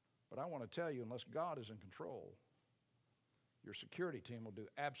 But I want to tell you, unless God is in control, your security team will do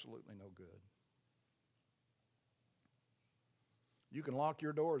absolutely no good. You can lock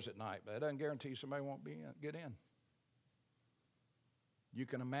your doors at night, but that doesn't guarantee somebody won't get in. You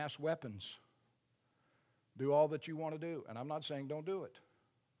can amass weapons, do all that you want to do. And I'm not saying don't do it.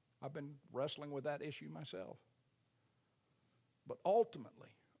 I've been wrestling with that issue myself. But ultimately,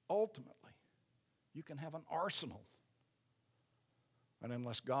 you can have an arsenal. And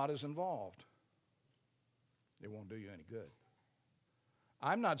unless God is involved, it won't do you any good.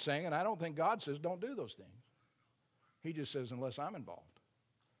 I'm not saying, and I don't think God says don't do those things. He just says unless I'm involved,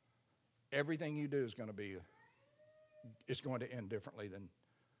 everything you do is going to end differently than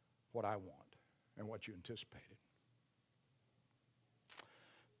what I want and what you anticipated.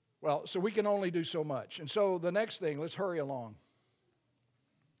 Well, so we can only do so much. And so the next thing, let's hurry along.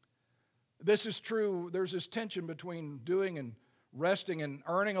 This is true. There's this tension between doing and resting and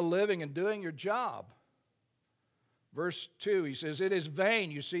earning a living and doing your job. Verse 2, he says, it is vain.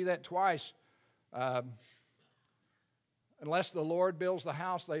 You see that twice. Unless the Lord builds the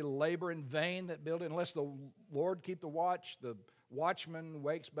house, they labor in vain that build it. Unless the Lord keep the watch, the watchman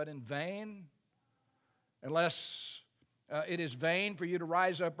wakes but in vain. Unless it is vain for you to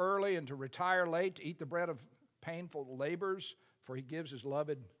rise up early and to retire late, to eat the bread of painful labors, for He gives His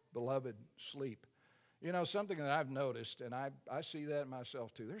beloved sleep. You know, something that I've noticed, and I see that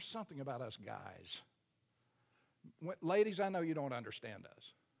myself too, there's something about us guys. Ladies, I know you don't understand us.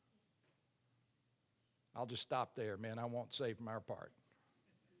 I'll just stop there, man. I won't say from our part.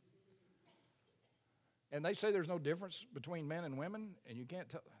 And they say there's no difference between men and women, and you can't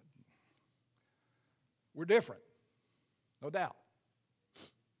tell. We're different, no doubt.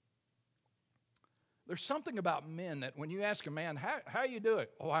 There's something about men that when you ask a man, how you do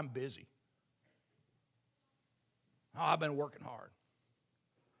it? Oh, I'm busy. Oh, I've been working hard.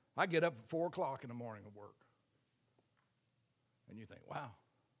 I get up at 4 o'clock in the morning to work. And you think, wow.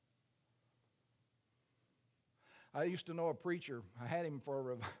 I used to know a preacher. I had him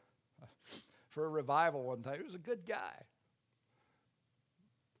for a revival one time. He was a good guy.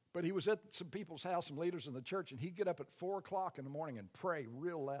 But he was at some people's house, some leaders in the church, and he'd get up at 4 o'clock in the morning and pray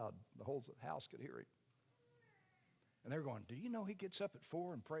real loud. The whole house could hear him. And they're going, do you know he gets up at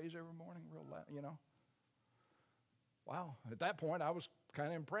 4 and prays every morning real loud, you know? Wow. At that point, I was kind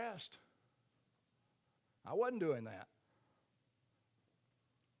of impressed. I wasn't doing that.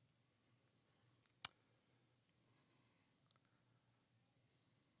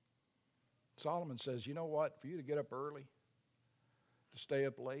 Solomon says, you know what? For you to get up early, to stay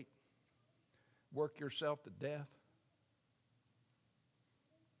up late, work yourself to death,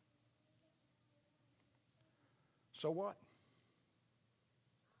 so what?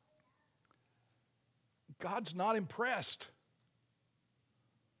 God's not impressed.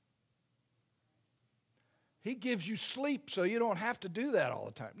 He gives you sleep so you don't have to do that all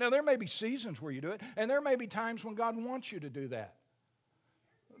the time. Now, there may be seasons where you do it, and there may be times when God wants you to do that.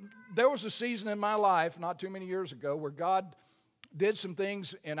 There was a season in my life, not too many years ago, where God did some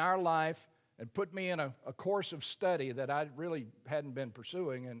things in our life and put me in a course of study that I really hadn't been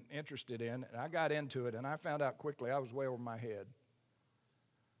pursuing and interested in. And I got into it, and I found out quickly I was way over my head.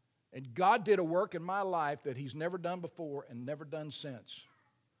 And God did a work in my life that He's never done before and never done since.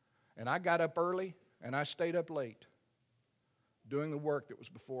 And I got up early, and I stayed up late doing the work that was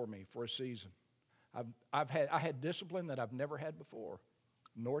before me for a season. I had discipline that I've never had before,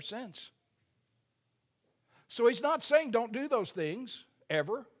 nor since. So He's not saying don't do those things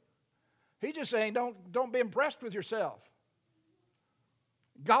ever. He's just saying don't be impressed with yourself.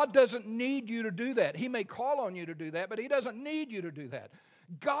 God doesn't need you to do that. He may call on you to do that, but He doesn't need you to do that.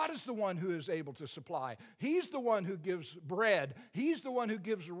 God is the one who is able to supply. He's the one who gives bread. He's the one who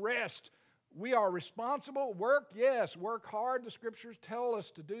gives rest. We are responsible. Work, yes, work hard. The Scriptures tell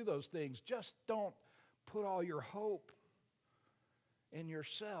us to do those things. Just don't put all your hope in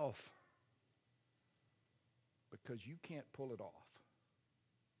yourself, because you can't pull it off.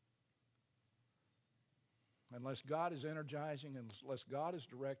 Unless God is energizing, unless God is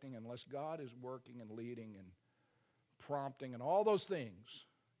directing, unless God is working and leading and prompting and all those things,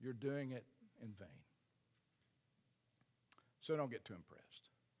 you're doing it in vain. So don't get too impressed.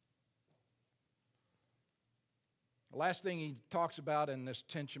 The last thing he talks about in this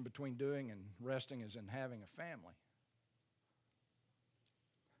tension between doing and resting is in having a family.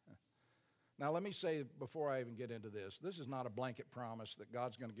 Now, let me say before I even get into this, this is not a blanket promise that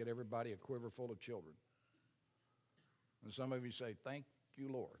God's going to get everybody a quiver full of children. And some of you say, thank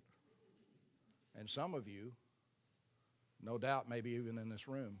you, Lord. And some of you, no doubt, maybe even in this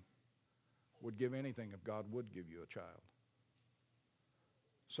room, would give anything if God would give you a child.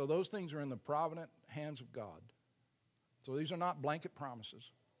 So those things are in the provident hands of God. So these are not blanket promises,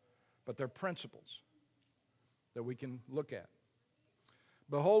 but they're principles that we can look at.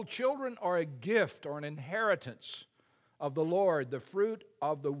 Behold, children are a gift or an inheritance of the Lord. The fruit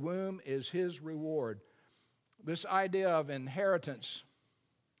of the womb is His reward. This idea of inheritance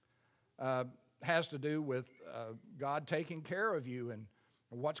has to do with God taking care of you and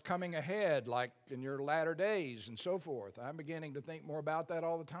what's coming ahead, like in your latter days and so forth. I'm beginning to think more about that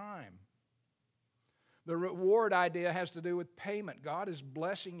all the time. The reward idea has to do with payment. God is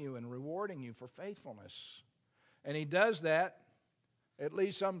blessing you and rewarding you for faithfulness. And He does that, at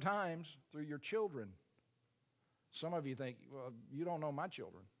least sometimes, through your children. Some of you think, well, you don't know my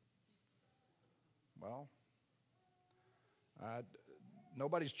children. Well,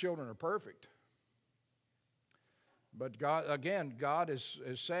 nobody's children are perfect. But God, again, God is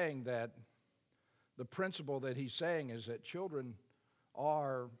saying that the principle that He's saying is that children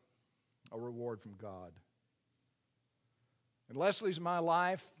are a reward from God. In Leslie's and my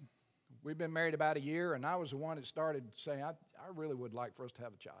life, we've been married about a year, and I was the one that started saying, I really would like for us to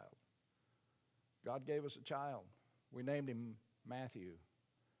have a child. God gave us a child. We named him Matthew,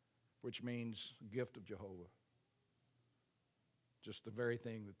 which means gift of Jehovah. Just the very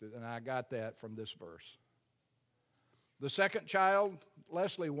thing and I got that from this verse. The second child,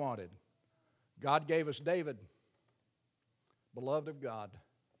 Leslie wanted. God gave us David, beloved of God.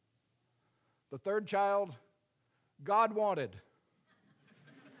 The third child, God wanted.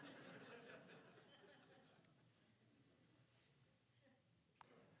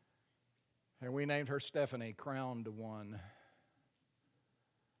 And we named her Stephanie, crowned one.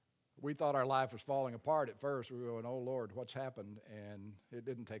 We thought our life was falling apart at first. We were going, oh Lord, what's happened? And it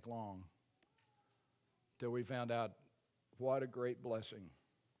didn't take long till we found out what a great blessing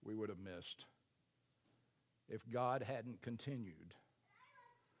we would have missed if God hadn't continued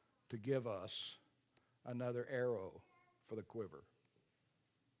to give us another arrow for the quiver.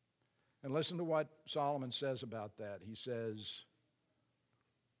 And listen to what Solomon says about that. He says,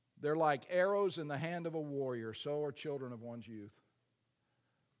 they're like arrows in the hand of a warrior, so are children of one's youth.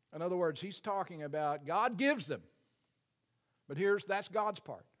 In other words, he's talking about God gives them. But that's God's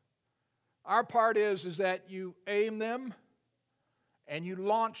part. Our part is that you aim them and you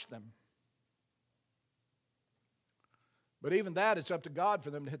launch them. But even that, it's up to God for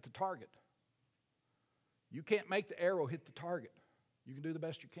them to hit the target. You can't make the arrow hit the target. You can do the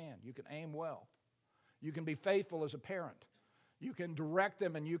best you can. You can aim well. You can be faithful as a parent. You can direct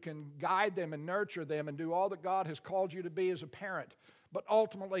them and you can guide them and nurture them and do all that God has called you to be as a parent. But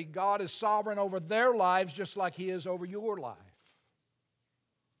ultimately, God is sovereign over their lives just like He is over your life.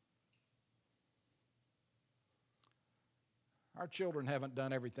 Our children haven't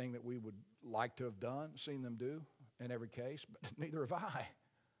done everything that we would like to have done, seen them do in every case, but neither have I.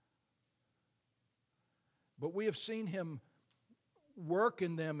 But we have seen Him work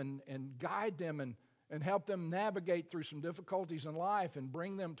in them and guide them and help them navigate through some difficulties in life and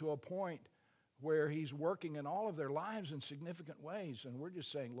bring them to a point where He's working in all of their lives in significant ways. And we're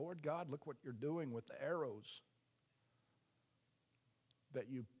just saying, Lord God, look what You're doing with the arrows that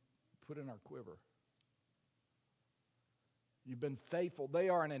You put in our quiver. You've been faithful. They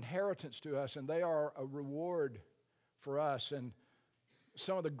are an inheritance to us, and they are a reward for us. And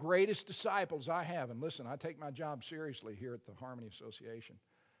some of the greatest disciples I have, and listen, I take my job seriously here at the Harmony Association.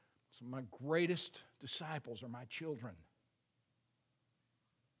 Some of my greatest disciples are my children.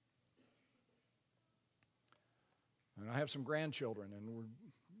 And I have some grandchildren, and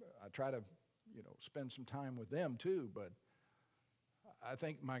I try to, spend some time with them too. But I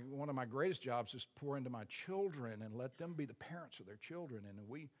think one of my greatest jobs is to pour into my children and let them be the parents of their children, and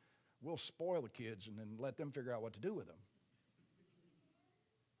we'll spoil the kids and then let them figure out what to do with them.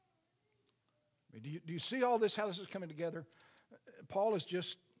 I mean, do you see all this? How this is coming together? Paul is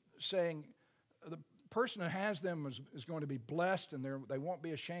just saying the person who has them is going to be blessed, and they won't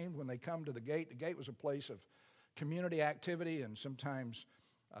be ashamed when they come to the gate. The gate was a place of community activity and sometimes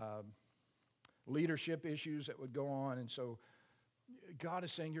leadership issues that would go on. And so God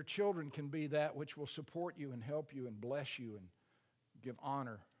is saying your children can be that which will support you and help you and bless you and give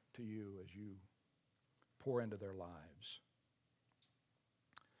honor to you as you pour into their lives.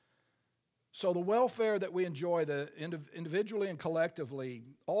 So the welfare that we enjoy, individually and collectively,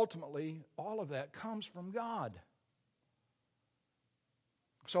 ultimately, all of that comes from God.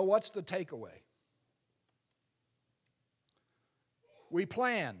 So what's the takeaway? We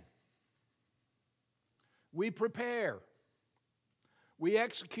plan. We prepare. We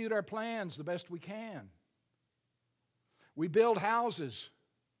execute our plans the best we can. We build houses.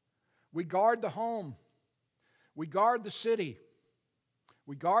 We guard the home. We guard the city.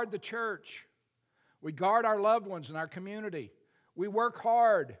 We guard the church. We guard our loved ones in our community. We work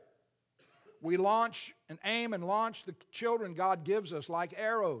hard. We launch and aim and launch the children God gives us like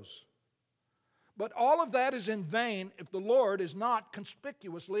arrows. But all of that is in vain if the Lord is not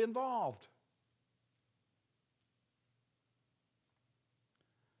conspicuously involved.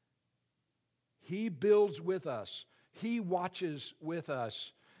 He builds with us. He watches with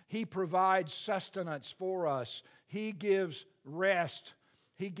us. He provides sustenance for us. He gives rest.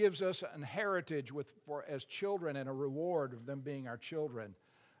 He gives us an heritage as children and a reward of them being our children.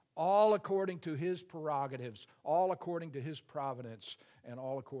 All according to His prerogatives, all according to His providence, and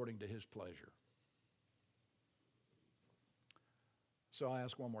all according to His pleasure. So I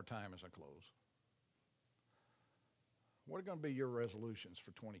ask one more time as I close. What are going to be your resolutions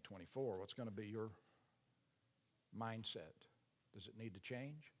for 2024? What's going to be your mindset? Does it need to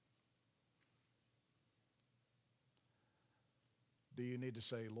change? Do you need to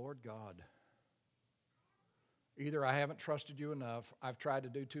say, Lord God, either I haven't trusted you enough, I've tried to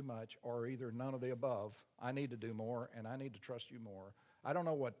do too much, or either none of the above, I need to do more and I need to trust you more. I don't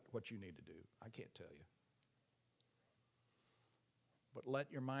know what you need to do. I can't tell you. But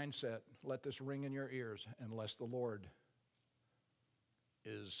let your mindset, let this ring in your ears, unless the Lord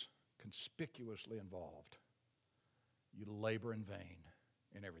is conspicuously involved, you labor in vain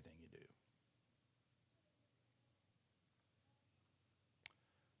in everything you do.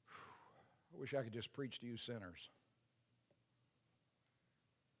 I wish I could just preach to you sinners.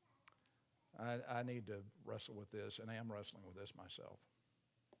 I need to wrestle with this, and I am wrestling with this myself.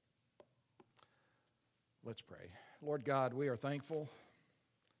 Let's pray. Lord God, we are thankful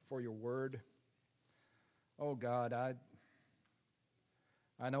for your word. Oh God, I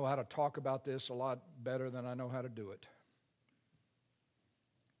know how to talk about this a lot better than I know how to do it.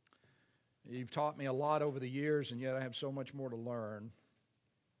 You've taught me a lot over the years, and yet I have so much more to learn.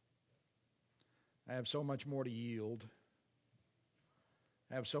 I have so much more to yield.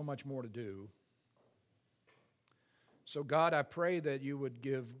 I have so much more to do. So God, I pray that you would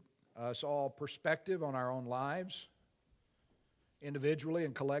give us all perspective on our own lives, individually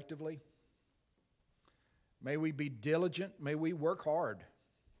and collectively. May we be diligent. May we work hard.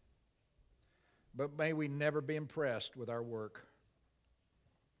 But may we never be impressed with our work.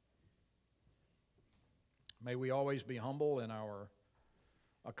 May we always be humble in our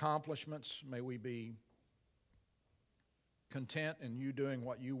accomplishments. May we be content in you doing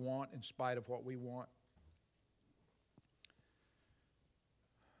what you want in spite of what we want.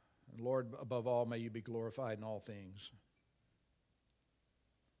 And Lord, above all, may you be glorified in all things.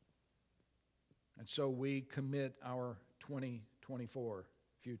 And so we commit our 2024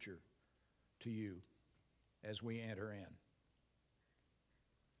 future to you as we enter in.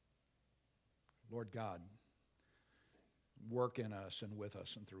 Lord God, work in us and with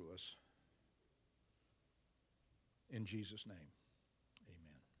us and through us. In Jesus' name,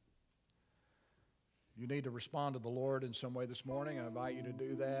 amen. You need to respond to the Lord in some way this morning. I invite you to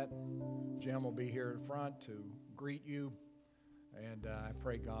do that. Jim will be here in front to greet you. And I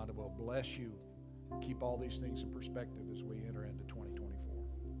pray God will bless you. Keep all these things in perspective as we enter into 2024.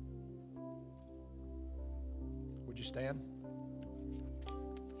 Would you stand?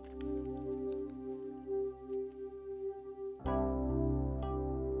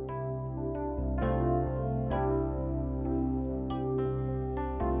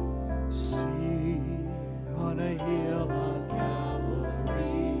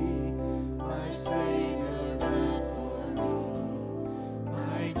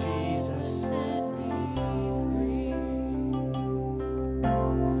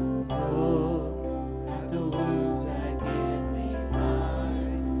 Look at the wounds that gave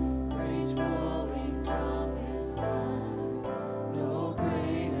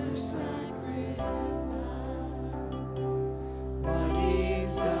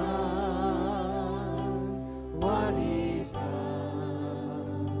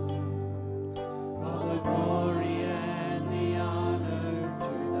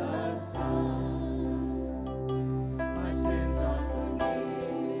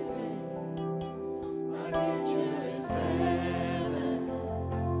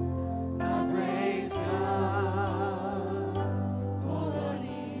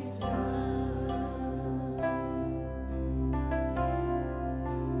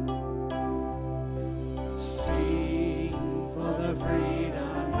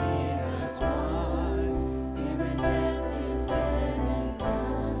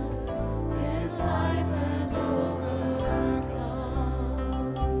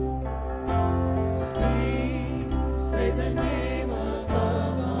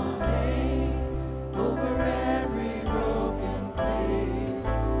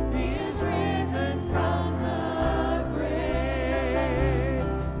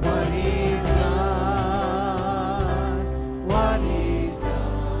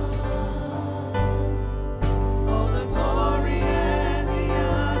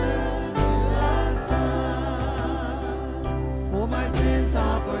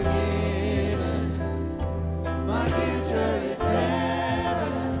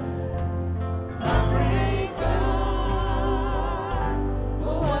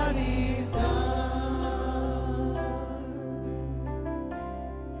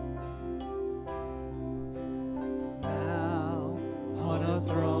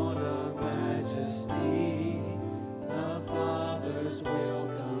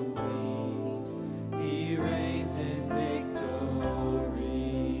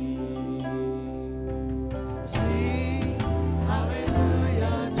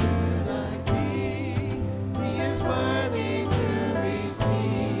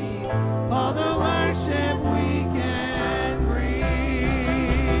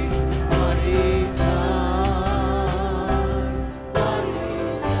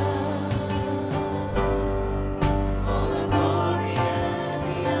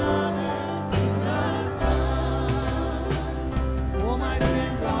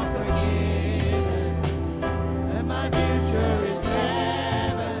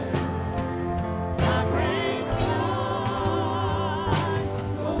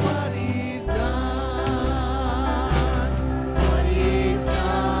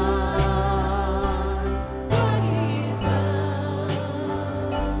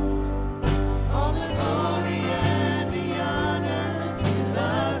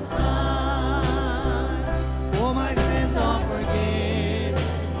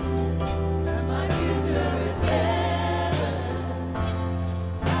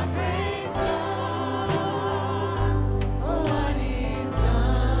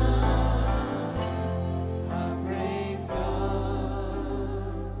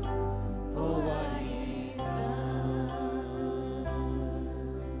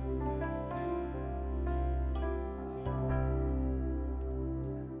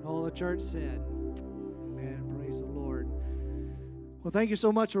all the church said. Amen. Praise the Lord. Well, thank you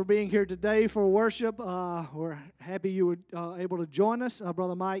so much for being here today for worship. We're happy you were able to join us.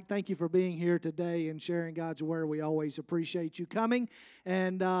 Brother Mike, thank you for being here today and sharing God's Word. We always appreciate you coming.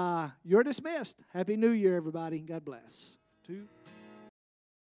 And you're dismissed. Happy New Year, everybody. God bless. 2